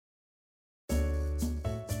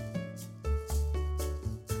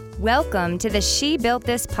Welcome to the She Built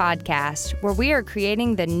This podcast, where we are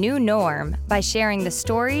creating the new norm by sharing the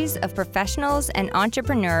stories of professionals and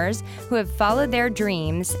entrepreneurs who have followed their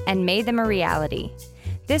dreams and made them a reality.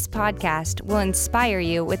 This podcast will inspire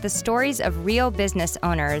you with the stories of real business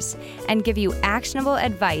owners and give you actionable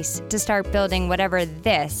advice to start building whatever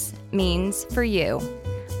this means for you.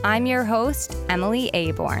 I'm your host, Emily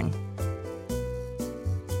Aborn.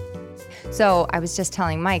 So I was just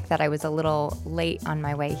telling Mike that I was a little late on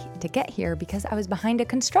my way to get here because I was behind a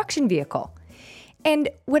construction vehicle. And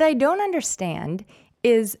what I don't understand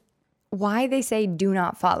is why they say do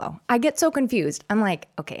not follow. I get so confused. I'm like,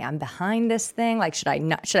 okay, I'm behind this thing. Like, should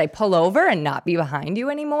I pull over and not be behind you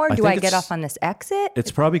anymore? Do I get off on this exit?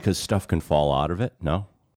 It's probably because stuff can fall out of it, no?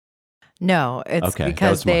 No, it's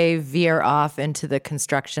because they veer off into the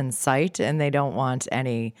construction site and they don't want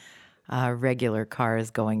any regular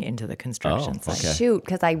cars going into the construction site. Okay. Shoot,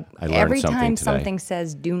 because every time something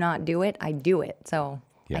says do not do it, I do it. So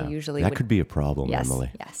yeah. I usually That could be a problem, yes,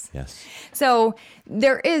 Emily. Yes. So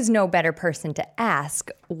there is no better person to ask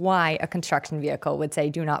why a construction vehicle would say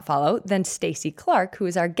do not follow than Stacy Clark, who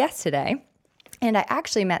is our guest today. And I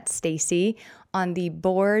actually met Stacy on the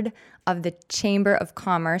board of the Chamber of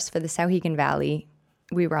Commerce for the Souhegan Valley.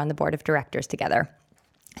 We were on the board of directors together.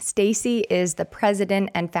 Stacy is the president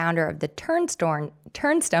and founder of the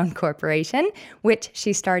Turnstone Corporation, which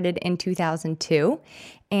she started in 2002.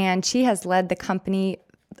 And she has led the company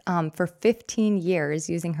for 15 years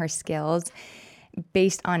using her skills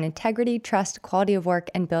based on integrity, trust, quality of work,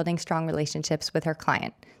 and building strong relationships with her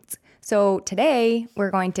clients. So today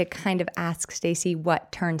we're going to kind of ask Stacy what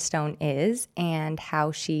Turnstone is and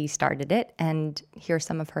how she started it and hear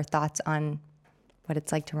some of her thoughts on what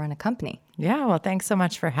it's like to run a company. Yeah, well, thanks so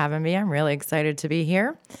much for having me. I'm really excited to be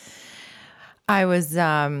here. I was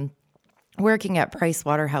working at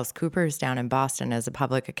PricewaterhouseCoopers down in Boston as a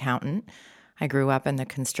public accountant. I grew up in the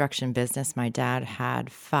construction business. My dad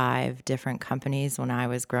had 5 different companies when I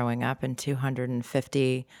was growing up and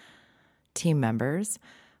 250 team members,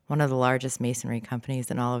 one of the largest masonry companies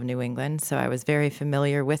in all of New England. So I was very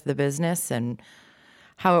familiar with the business and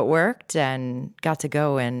how it worked, and got to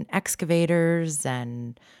go in excavators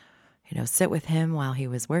and, sit with him while he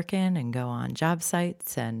was working and go on job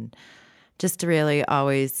sites, and just really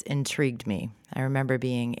always intrigued me. I remember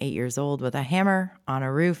being 8 years old with a hammer on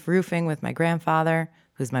a roof, roofing with my grandfather,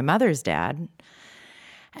 who's my mother's dad,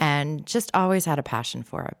 and just always had a passion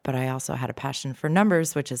for it. But I also had a passion for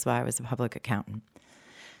numbers, which is why I was a public accountant.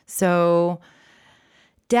 So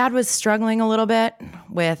Dad was struggling a little bit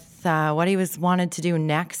with what he wanted to do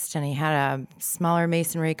next, and he had a smaller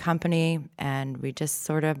masonry company, and we just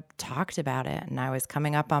sort of talked about it. And I was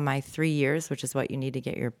coming up on my 3 years, which is what you need to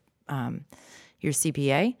get your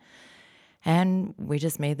CPA, and we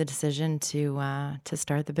just made the decision to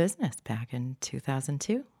start the business back in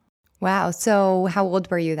 2002. Wow. So how old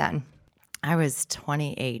were you then? I was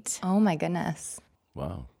 28. Oh my goodness.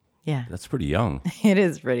 Wow. Yeah. That's pretty young. It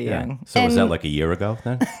is pretty young. So was that like a year ago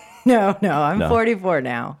then? No, I'm 44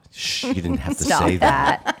 now. Shh, you didn't have to Stop say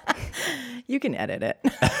that. You can edit it.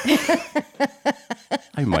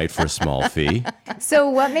 I might for a small fee. So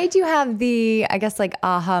what made you have the,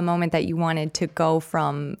 aha moment that you wanted to go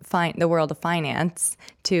from the world of finance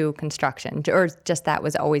to construction? Or just that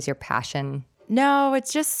was always your passion? No, it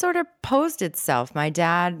just sort of posed itself. My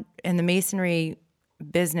dad in the masonry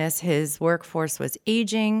business, his workforce was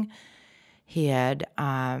aging. He had,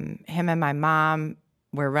 him and my mom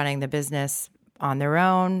were running the business on their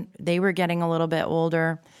own. They were getting a little bit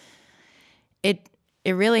older. It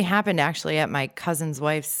really happened actually at my cousin's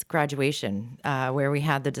wife's graduation, where we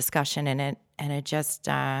had the discussion in it, and it just,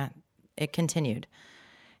 it continued.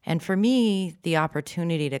 And for me, the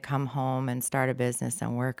opportunity to come home and start a business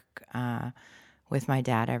and work with my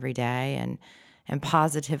dad every day and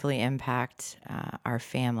positively impact our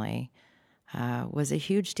family was a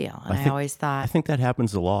huge deal. And I always thought... I think that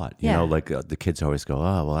happens a lot. Yeah. The kids always go,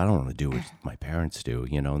 oh, well, I don't want to do what my parents do,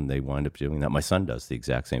 and they wind up doing that. My son does the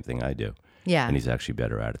exact same thing I do. Yeah. And he's actually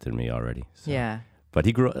better at it than me already. So. Yeah. But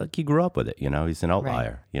he grew up with it, He's an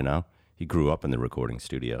outlier, He grew up in the recording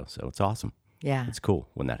studio, so it's awesome. Yeah. It's cool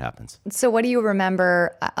when that happens. So what do you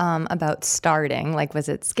remember about starting? Like, was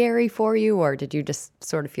it scary for you, or did you just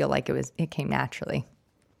sort of feel like it came naturally?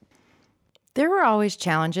 There were always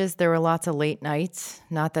challenges. There were lots of late nights.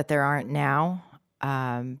 Not that there aren't now,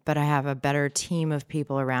 but I have a better team of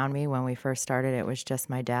people around me. When we first started, it was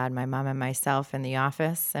just my dad, my mom, and myself in the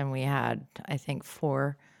office, and we had, I think,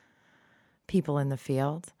 4 people in the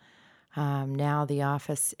field. Now the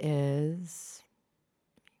office is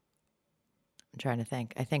I'm trying to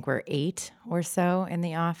think. I think we're 8 or so in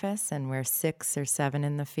the office, and we're 6 or 7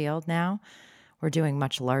 in the field now. We're doing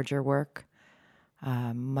much larger work,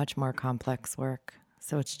 much more complex work.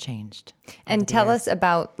 So it's changed. And tell us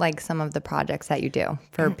about like some of the projects that you do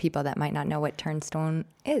for people that might not know what Turnstone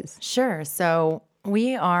is. Sure. So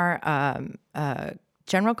we are a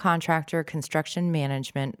general contractor construction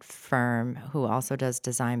management firm who also does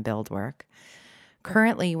design build work.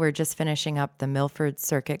 Currently, we're just finishing up the Milford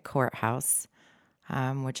Circuit Courthouse,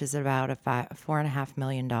 which is about a $4.5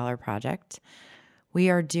 million project. We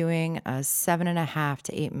are doing a $7.5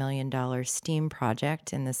 to $8 million steam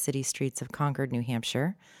project in the city streets of Concord, New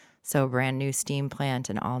Hampshire. So, a brand new steam plant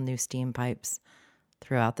and all new steam pipes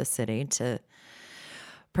throughout the city to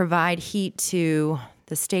provide heat to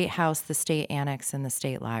the State House, the State Annex, and the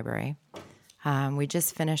State Library. We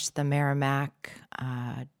just finished the Merrimack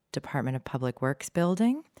Department of Public Works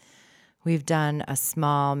building. We've done a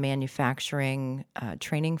small manufacturing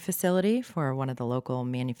training facility for one of the local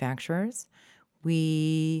manufacturers.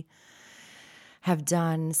 We have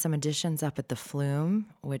done some additions up at the Flume,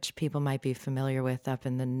 which people might be familiar with up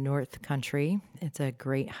in the North Country. It's a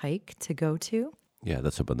great hike to go to. Yeah,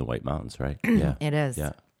 that's up in the White Mountains, right? Yeah, It is.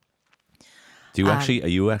 yeah. Do you are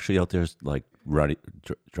you actually out there like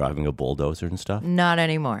driving a bulldozer and stuff? Not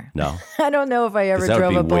anymore. No. I don't know if I ever 'Cause that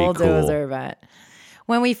would drove a be way bulldozer, but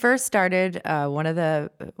when we first started, one of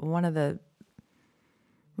the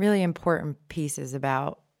really important pieces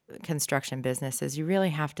about construction business is you really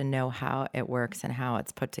have to know how it works and how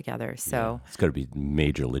it's put together. So It's got to be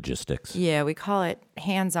major logistics. yeah, we call it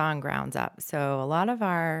hands-on, grounds up. So a lot of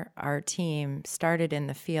our team started in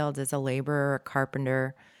the field as a laborer, a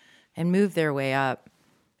carpenter, and moved their way up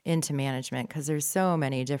into management because there's so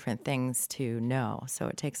many different things to know. So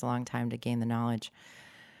it takes a long time to gain the knowledge.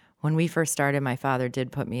 When we first started, my father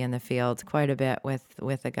did put me in the field quite a bit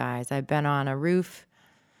with the guys. I've been on a roof,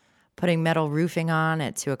 putting metal roofing on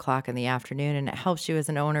at 2:00 in the afternoon, and it helps you as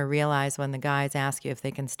an owner realize when the guys ask you if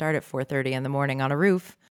they can start at 4:30 in the morning on a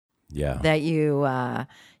roof, Yeah. that you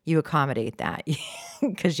accommodate that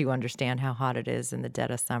because you understand how hot it is in the dead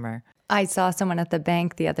of summer. I saw someone at the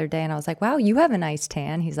bank the other day and I was like, wow, you have a nice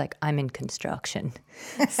tan. He's like, I'm in construction.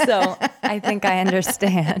 So I think I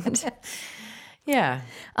understand. Yeah.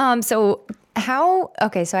 So I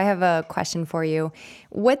have a question for you.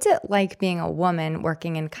 What's it like being a woman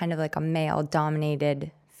working in kind of like a male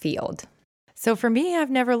dominated field? So for me,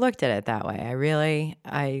 I've never looked at it that way.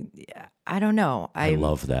 I don't know. I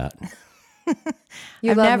love that.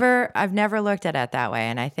 I've never looked at it that way.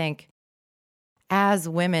 And I think as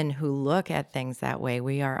women who look at things that way,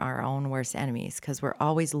 we are our own worst enemies because we're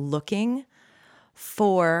always looking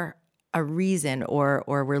for a reason or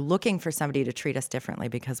we're looking for somebody to treat us differently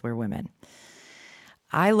because we're women.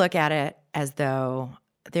 I look at it as though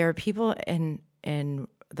there are people in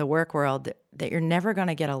the work world that you're never going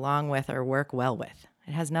to get along with or work well with.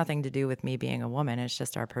 It has nothing to do with me being a woman. It's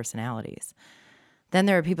just our personalities. Then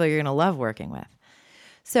there are people you're going to love working with.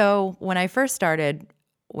 So when I first started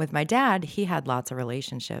with my dad, he had lots of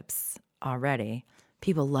relationships already.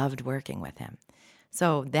 People loved working with him.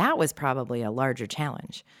 So that was probably a larger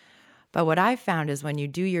challenge. But what I found is when you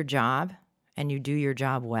do your job and you do your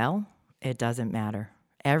job well, it doesn't matter.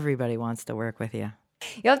 Everybody wants to work with you.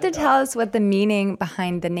 You have to tell us what the meaning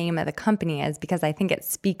behind the name of the company is because I think it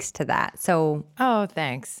speaks to that. So, oh,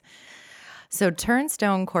 thanks. So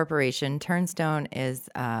Turnstone Corporation, Turnstone is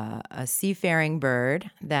a seafaring bird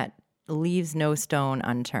that leaves no stone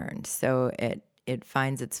unturned. So it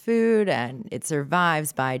finds its food and it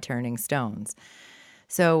survives by turning stones.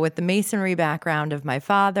 So with the masonry background of my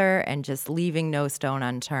father and just leaving no stone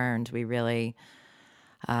unturned, we really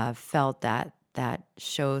felt that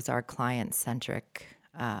shows our client-centric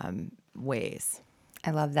ways.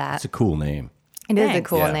 I love that. It's a cool name. It is a Thanks.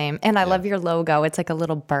 cool Yeah. name. And I love your logo. It's like a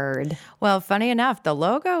little bird. Well, funny enough, the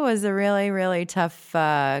logo was a really, really tough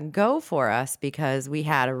go for us because we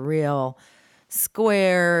had a real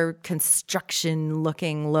square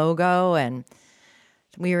construction-looking logo, and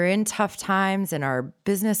we were in tough times, and our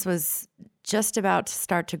business was just about to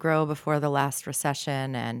start to grow before the last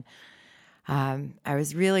recession, and I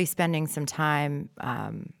was really spending some time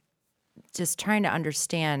just trying to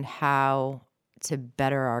understand how to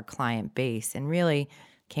better our client base, and really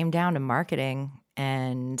came down to marketing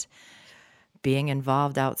and being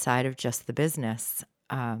involved outside of just the business,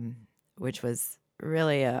 which was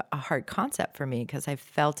really a hard concept for me because I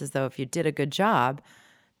felt as though if you did a good job,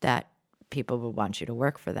 that people would want you to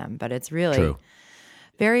work for them. But it's really True.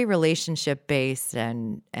 very relationship based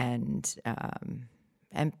and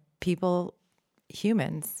people,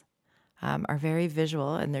 humans, are very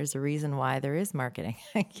visual, and there's a reason why there is marketing,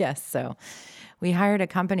 I guess. So we hired a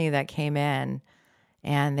company that came in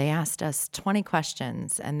and they asked us 20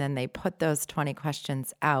 questions, and then they put those 20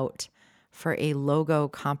 questions out for a logo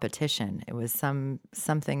competition. It was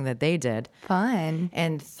something that they did. Fun.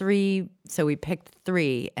 And so we picked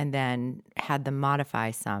 3 and then had them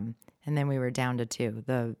modify some. And then we were down to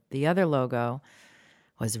 2. The other logo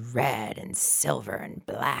was red and silver and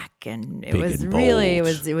black, and it Big was and really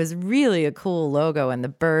bold. it was really a cool logo, and the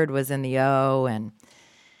bird was in the O. And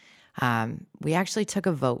we actually took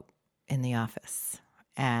a vote in the office,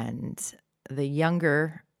 and the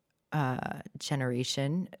younger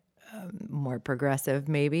generation, more progressive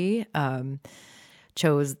maybe,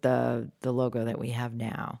 chose the logo that we have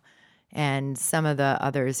now. And some of the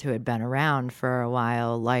others who had been around for a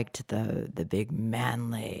while liked the big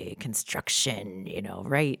manly construction,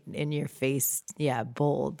 right in your face. Yeah,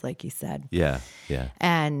 bold, like you said. Yeah.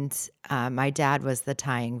 And my dad was the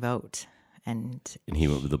tying vote. And And he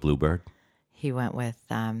went with the bluebird. he went with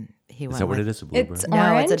Is that what it is? A bluebird? It's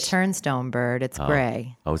No, it's a orange? turnstone bird. It's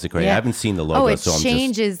gray. Oh, is it great? Yeah. I haven't seen the logo, Oh, it so I'm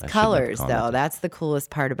changes just, I shouldn't have colors though. commented. That's the coolest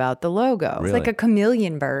part about the logo. Really? Like a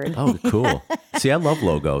chameleon bird. Oh, cool. See, I love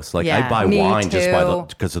logos. Like I Yeah. buy Me wine just too.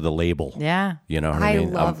 because of the label. Yeah. You know what I I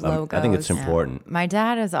mean? love I think it's logos. important. My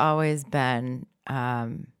dad has always been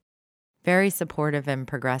very supportive and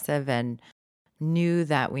progressive, and knew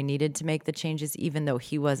that we needed to make the changes even though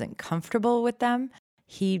he wasn't comfortable with them.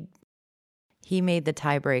 He made the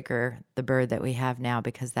tiebreaker the bird that we have now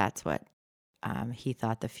because that's what he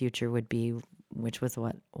thought the future would be, which was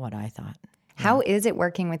what I thought. How is it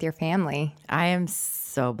working with your family? I am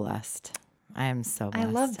so blessed. I am so blessed. I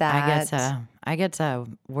love I get to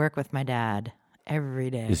work with my dad every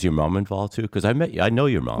day. Is your mom involved too? Because I know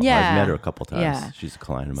your mom. Yeah. I've met her a couple times. Yeah. She's a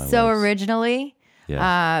client of mine. So originally,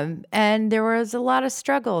 Yeah. and there was a lot of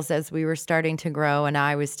struggles as we were starting to grow, and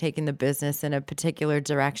I was taking the business in a particular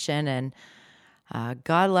direction. And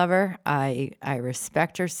God love her, I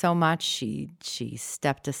respect her so much. She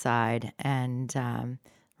stepped aside and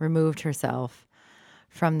removed herself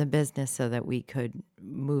from the business so that we could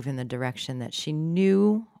move in the direction that she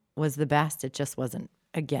knew was the best. It just wasn't,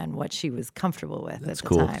 again, what she was comfortable with That's at the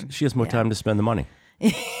cool. time. She has more time to spend the money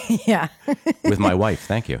Yeah. with my wife.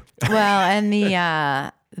 Thank you. Well, and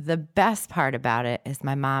the best part about it is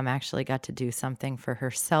my mom actually got to do something for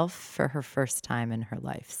herself for her first time in her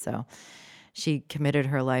life. So she committed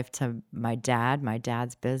her life to my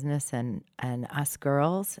dad's business, and us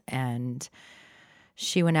girls. And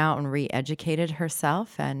she went out and re-educated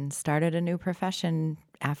herself and started a new profession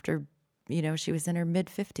after, she was in her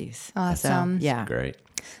mid-50s. Awesome. So, yeah. Great.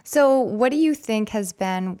 So, what do you think has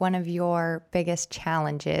been one of your biggest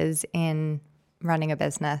challenges in running a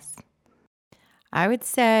business? I would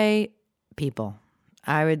say people.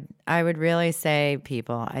 I would really say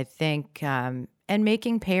people. I think, and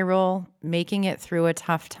making payroll, making it through a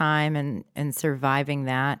tough time and surviving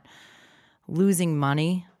that, losing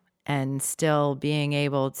money and still being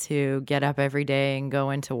able to get up every day and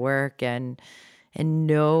go into work and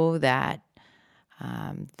know that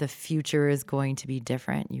the future is going to be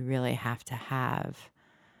different. You really have to have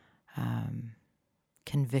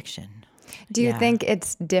conviction. Do you Yeah. think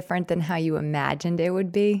it's different than how you imagined it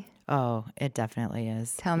would be? Oh, it definitely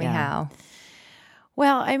is. Tell me Yeah. how.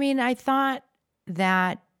 Well, I mean, I thought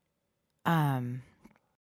that, oh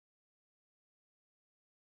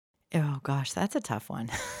gosh, that's a tough one.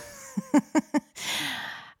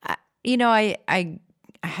 I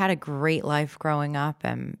had a great life growing up,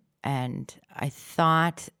 and I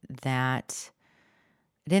thought that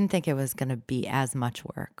I didn't think it was going to be as much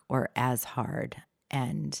work or as hard.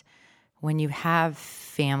 And when you have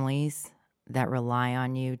families that rely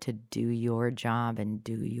on you to do your job and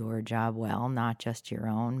do your job well, not just your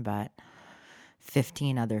own, but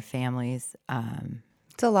 15 other families,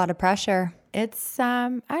 It's a lot of pressure. it's, I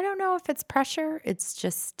don't know if it's pressure. It's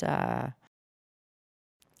just, It's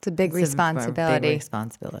a big it's a responsibility. big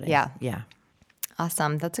responsibility. Yeah. Yeah.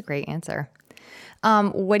 Awesome. That's a great answer.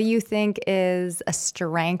 What do you think is a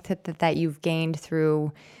strength that you've gained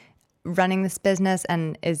through running this business?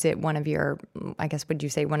 And is it one of your, I guess, would you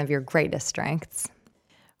say one of your greatest strengths?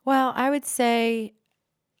 Well, I would say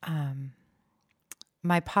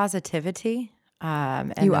my positivity.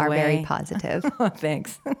 And You the are very way- positive. Oh,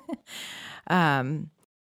 thanks.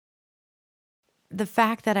 The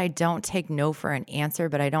fact that I don't take no for an answer,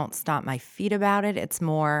 but I don't stomp my feet about it. It's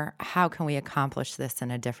more, how can we accomplish this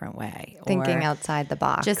in a different way? Thinking Or outside the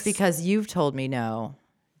box. just because you've told me no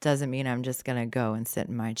doesn't mean I'm just going to go and sit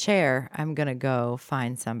in my chair. I'm going to go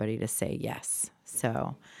find somebody to say yes.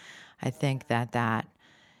 So I think that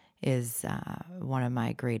is one of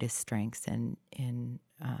my greatest strengths in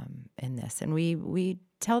this. And we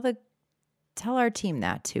tell our team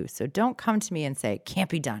that too. So don't come to me and say, can't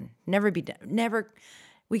be done, never be done, never,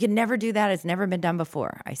 we can never do that. It's never been done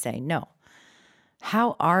before. I say, no.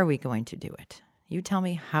 How are we going to do it? You tell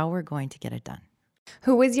me how we're going to get it done.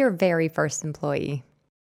 Who was your very first employee?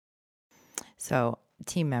 So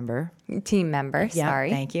team member. Team member, Yeah,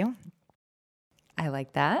 sorry. thank you. I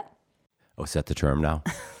like that. Oh, set the term now.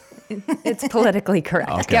 It's politically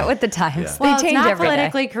correct. Okay. Get with the times. Yeah. They Well, it's change not every day.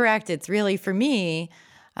 politically correct. It's really, for me,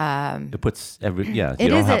 It puts you It don't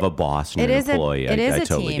is have a- a boss and it an is employee. it is I a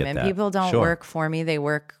totally team, get and that. people don't Sure. work for me. They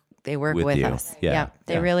work with you. us. Yeah, Yep,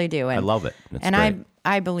 they yeah. really do. I love it. It's and great.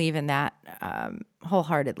 I believe in that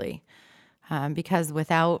wholeheartedly, because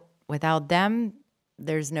without them,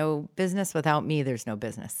 there's no business. Without me, there's no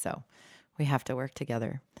business. So we have to work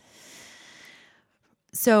together.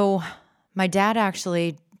 So my dad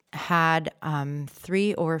actually had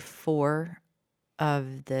 3 or 4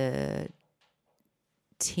 of the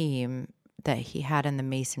team that he had in the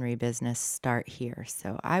masonry business start here.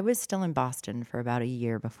 So I was still in Boston for about a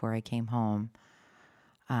year before I came home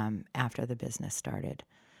after the business started.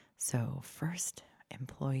 So first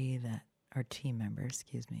employee team member,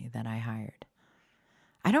 that I hired.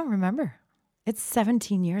 I don't remember. It's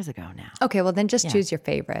 17 years ago now. Okay, well then just choose your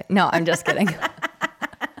favorite. No, I'm just kidding.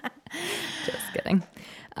 Just kidding.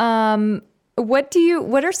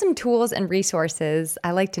 What are some tools and resources?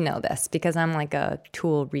 I like to know this because I'm like a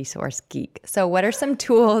tool resource geek. So what are some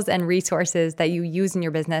tools and resources that you use in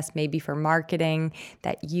your business, maybe for marketing,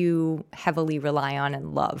 that you heavily rely on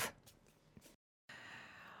and love?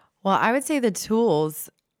 Well, I would say the tools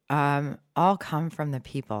all come from the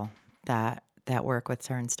people that work with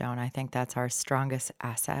Turnstone. I think that's our strongest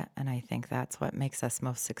asset, and I think that's what makes us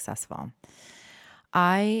most successful.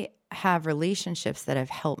 I have relationships that have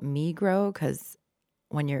helped me grow, because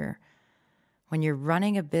when you're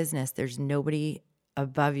running a business, there's nobody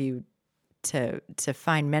above you to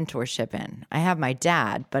find mentorship in. I have my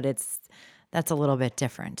dad, but that's a little bit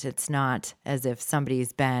different. It's not as if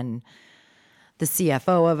somebody's been the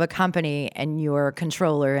CFO of a company and you're a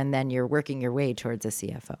controller and then you're working your way towards a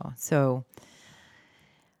CFO. So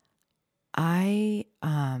I've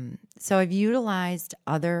utilized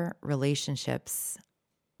other relationships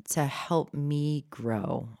to help me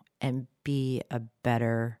grow and be a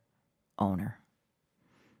better owner.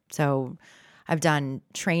 So I've done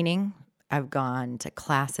training. I've gone to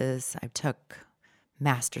classes. I took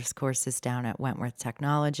master's courses down at Wentworth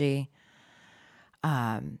Technology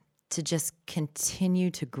to just continue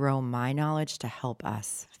to grow my knowledge to help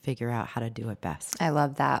us figure out how to do it best. I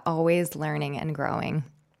love that. Always learning and growing.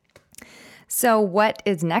 So what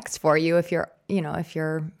is next for you if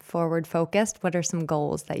you're forward focused? What are some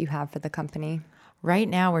goals that you have for the company? Right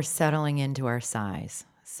now we're settling into our size.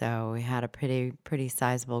 So we had a pretty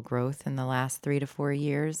sizable growth in the last 3 to 4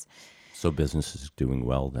 years. So business is doing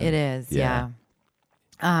well then. It is, yeah.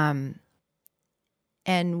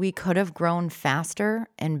 And we could have grown faster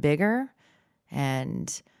and bigger,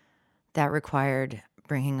 and that required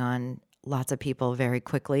bringing on lots of people very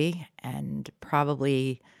quickly and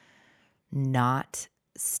probably not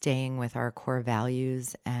staying with our core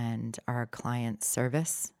values and our client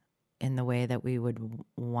service in the way that we would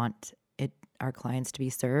want our clients to be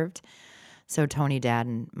served. So Tony, Dad,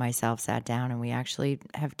 and myself sat down, and we actually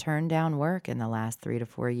have turned down work in the last 3 to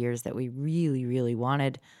 4 years that we really, really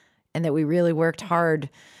wanted, and that we really worked hard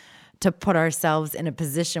to put ourselves in a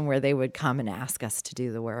position where they would come and ask us to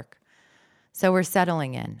do the work. So we're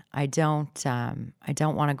settling in. I don't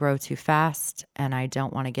want to grow too fast, and I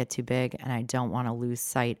don't want to get too big, and I don't want to lose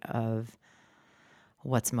sight of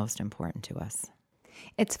what's most important to us.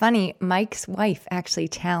 It's funny, Mike's wife actually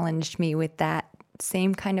challenged me with that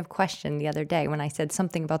same kind of question the other day when I said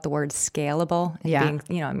something about the word scalable and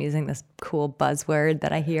being, I'm using this cool buzzword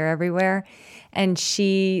that I hear everywhere. And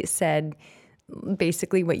she said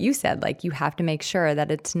basically what you said, like you have to make sure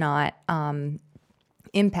that it's not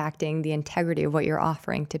impacting the integrity of what you're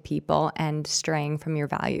offering to people and straying from your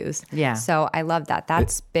values. Yeah. So I love that.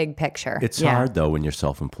 That's big picture. It's hard though when you're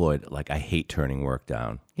self-employed. Like I hate turning work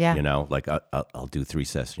down. Yeah. Like I'll do 3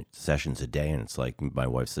 sessions a day, and it's like my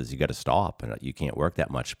wife says you got to stop, and you can't work that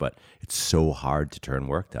much. But it's so hard to turn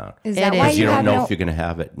work down. Is that why Because you don't have know if you're going to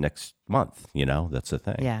have it next month. That's the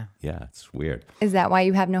thing. Yeah. Yeah, it's weird. Is that why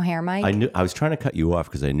you have no hair, Mike? I was trying to cut you off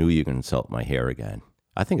because I knew you were going to insult my hair again.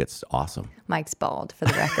 I think it's awesome. Mike's bald, for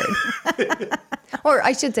the record. Or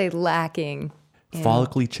I should say lacking.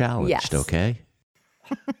 Follically challenged, Yes. okay?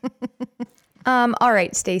 All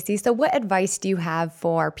right, Stacy. So what advice do you have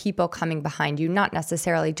for people coming behind you, not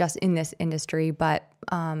necessarily just in this industry, but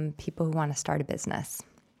people who want to start a business?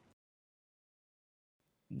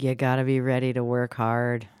 You got to be ready to work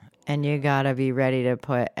hard, and you got to be ready to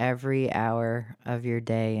put every hour of your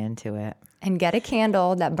day into it. And get a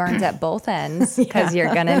candle that burns at both ends because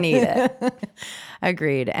you're going to need it.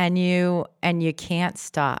 Agreed. And you can't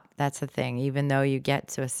stop. That's the thing. Even though you get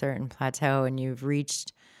to a certain plateau and you've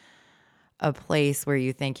reached a place where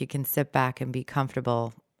you think you can sit back and be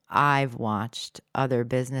comfortable, I've watched other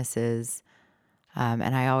businesses,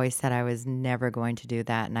 and I always said I was never going to do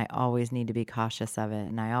that, and I always need to be cautious of it,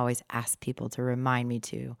 and I always ask people to remind me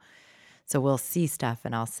to. So we'll see stuff,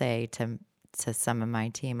 and I'll say to some of my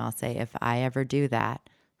team, I'll say, if I ever do that,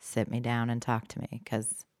 sit me down and talk to me,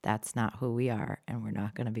 because that's not who we are, and we're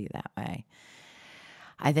not going to be that way.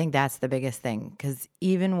 I think that's the biggest thing, because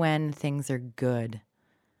even when things are good,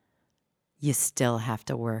 you still have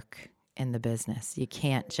to work in the business. You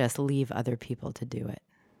can't just leave other people to do it.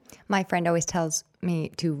 My friend always tells me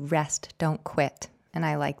to rest, don't quit. And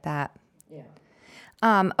I like that. Yeah.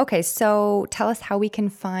 Okay, so tell us how we can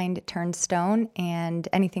find Turnstone and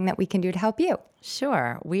anything that we can do to help you.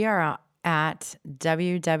 Sure. We are at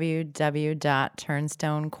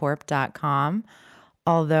www.turnstonecorp.com,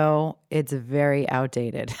 although it's very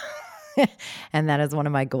outdated. And that is one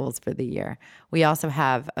of my goals for the year. We also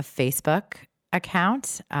have a Facebook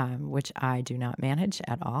account, which I do not manage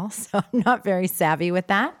at all. So I'm not very savvy with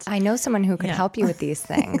that. I know someone who could help you with these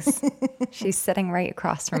things. She's sitting right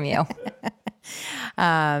across from you.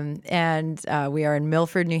 And we are in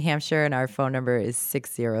Milford, New Hampshire, and our phone number is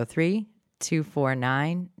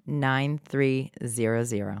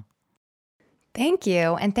 603-249-9300. Thank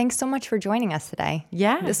you. And thanks so much for joining us today.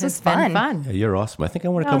 Yeah, this was fun. Yeah, you're awesome. I think I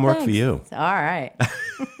want to come work for you. All right.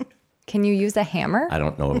 Can you use a hammer? I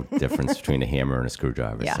don't know the difference between a hammer and a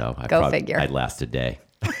screwdriver, Yeah, so go figure. I'd last a day.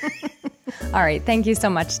 All right. Thank you so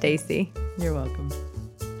much, Stacy. You're welcome.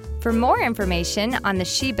 For more information on the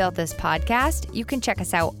She Built This podcast, you can check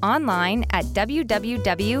us out online at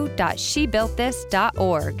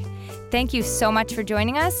www.shebuiltthis.org. Thank you so much for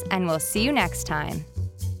joining us, and we'll see you next time.